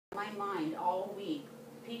my mind all week.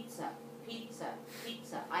 Pizza, pizza,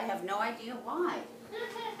 pizza. I have no idea why.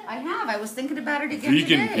 I was thinking about it again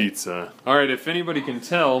Vegan today. pizza. Alright, if anybody can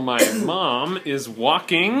tell, my mom is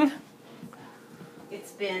walking.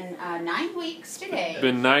 It's been 9 weeks today. It's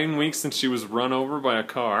been 9 weeks since she was run over by a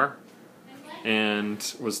car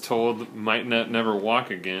and was told might not never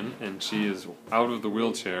walk again, and she is out of the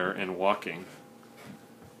wheelchair and walking,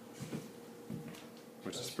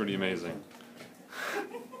 which is pretty amazing.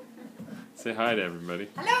 Say hi to everybody.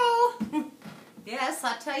 Hello! Yes,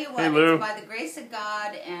 I'll tell you what, Hey, Lou. it's by the grace of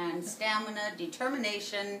God and stamina,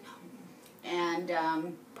 determination, and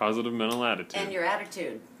Positive mental attitude. your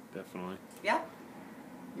attitude. Definitely. Yep.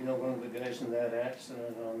 You know, one of the guys in that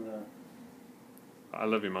accident on the... I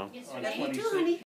love you, Mom. Yes, on love you too, 26 honey.